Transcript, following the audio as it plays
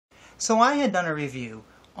So I had done a review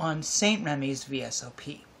on St. Remy's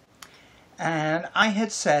VSOP, and I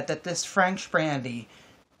had said that this French brandy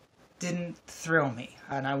didn't thrill me,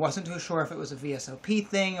 and I wasn't too sure if it was a VSOP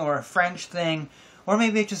thing or a French thing, or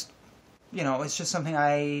maybe it just, it's just something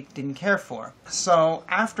I didn't care for. So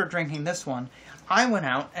after drinking this one, I went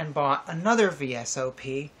out and bought another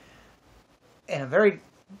VSOP in a very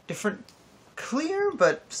different, clear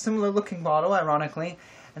but similar looking bottle, ironically,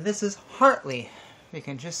 and this is Hartley. You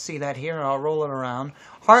can just see that here, I'll roll it around.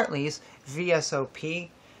 Hartley's VSOP,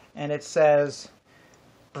 and it says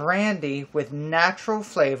brandy with natural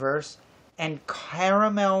flavors and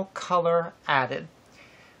caramel color added.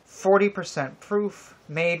 40% proof,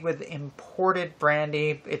 made with imported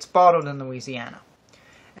brandy. It's bottled in Louisiana.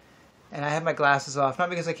 And I have my glasses off, not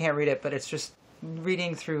because I can't read it, but it's just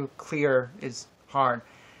reading through clear is hard.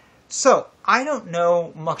 So, I don't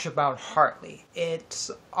know much about Hartley. It's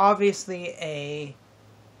obviously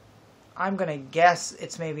I'm gonna guess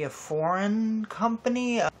it's maybe a foreign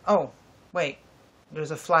company. Oh, wait,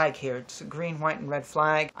 there's a flag here. It's a green, white, and red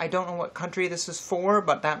flag. I don't know what country this is for,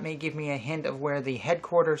 but that may give me a hint of where the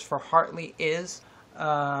headquarters for Hartley is.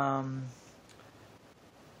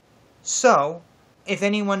 So, if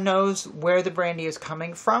anyone knows where the brandy is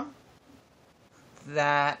coming from,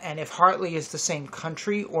 and if Hartley is the same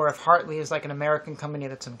country, or if Hartley is like an American company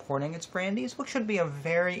that's importing its brandies, which should be a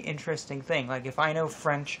very interesting thing. Like, if I know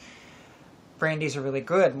French brandies are really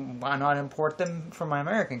good, why not import them from my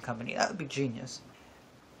American company? That would be genius.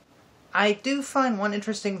 I do find one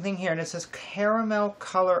interesting thing here, and it says caramel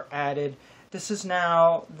color added. This is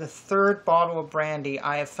now the third bottle of brandy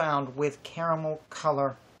I have found with caramel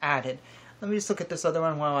color added. Let me just look at this other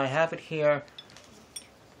one while I have it here.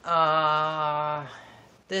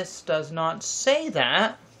 This does not say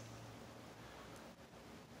that.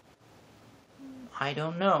 I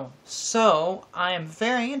don't know. So, I am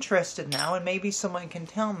very interested now, and maybe someone can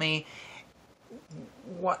tell me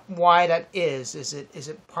why that is. Is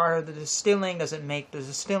it part of the distilling? Does it make the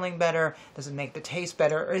distilling better? Does it make the taste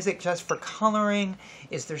better? Or is it just for coloring?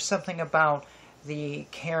 Is there something about the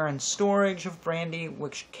care and storage of brandy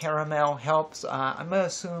which caramel helps? I'm going to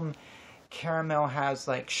assume caramel has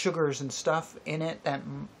like sugars and stuff in it that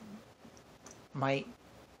might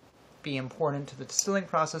be important to the distilling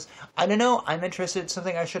process. I don't know. I'm interested. It's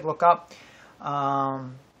something I should look up.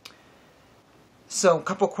 So, a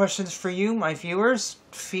couple questions for you, my viewers.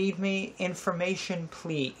 Feed me information,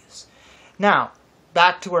 please. Now,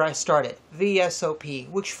 back to where I started. VSOP,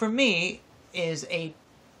 which for me is a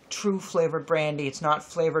true flavored brandy. It's not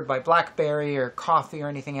flavored by blackberry or coffee or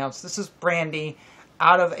anything else. This is brandy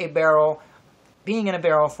out of a barrel, being in a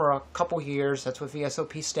barrel for a couple years. That's what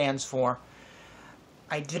VSOP stands for.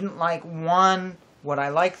 I didn't like one. Would I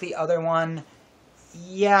like the other one?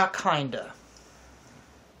 Yeah, kinda.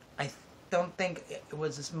 I don't think it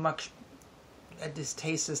was as much a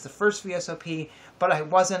distaste as the first VSOP, but I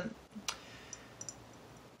wasn't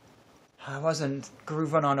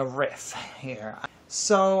grooving on a riff here.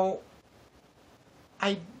 So,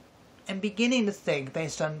 I am beginning to think,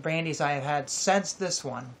 based on brandies I have had since this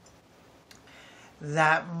one,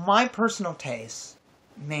 that my personal taste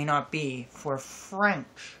may not be for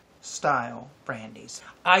French-style brandies.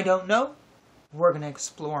 I don't know. We're going to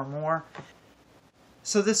explore more.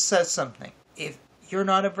 So this says something. If you're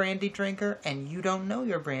not a brandy drinker and you don't know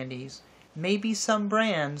your brandies, maybe some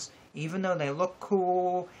brands, even though they look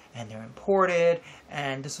cool and they're imported,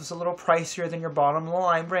 and this was a little pricier than your bottom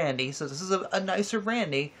line brandy, so this is a nicer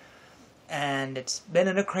brandy, and it's been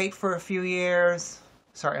in a crate for a few years.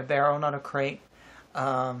 Sorry, a barrel, not a crate.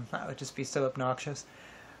 That would just be so obnoxious.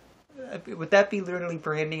 Would that be literally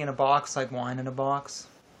brandy in a box, like wine in a box?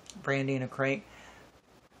 Brandy in a crate?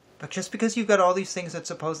 But just because you've got all these things that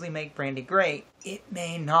supposedly make brandy great, it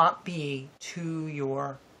may not be to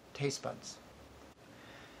your taste buds.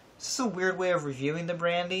 This is a weird way of reviewing the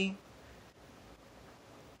brandy.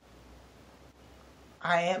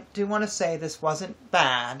 I do want to say this wasn't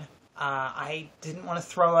bad. I didn't want to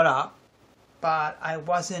throw it up, but I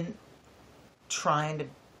wasn't trying to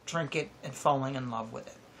drink it and falling in love with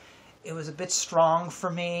it. It was a bit strong for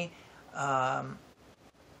me.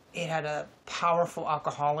 It had a powerful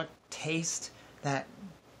alcoholic taste that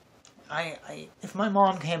if my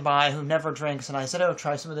mom came by who never drinks and I said, oh,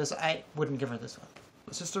 try some of this, I wouldn't give her this one.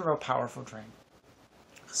 It's just a real powerful drink.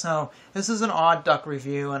 So this is an odd duck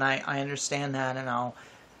review, and I understand that, and I'll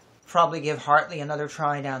probably give Hartley another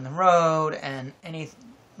try down the road and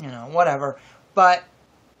whatever. But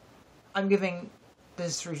I'm giving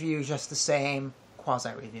this review just the same,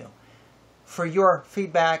 quasi-review. For your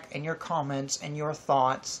feedback and your comments and your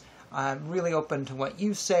thoughts, I'm really open to what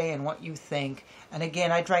you say and what you think. And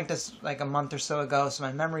again, I drank this like a month or so ago, so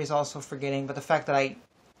my memory is also forgetting. But the fact that I'm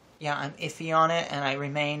iffy on it and I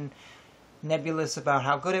remain nebulous about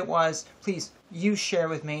how good it was, please, you share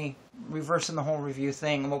with me, reversing the whole review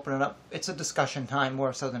thing. I'm opening up. It's a discussion time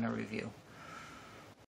more so than a review.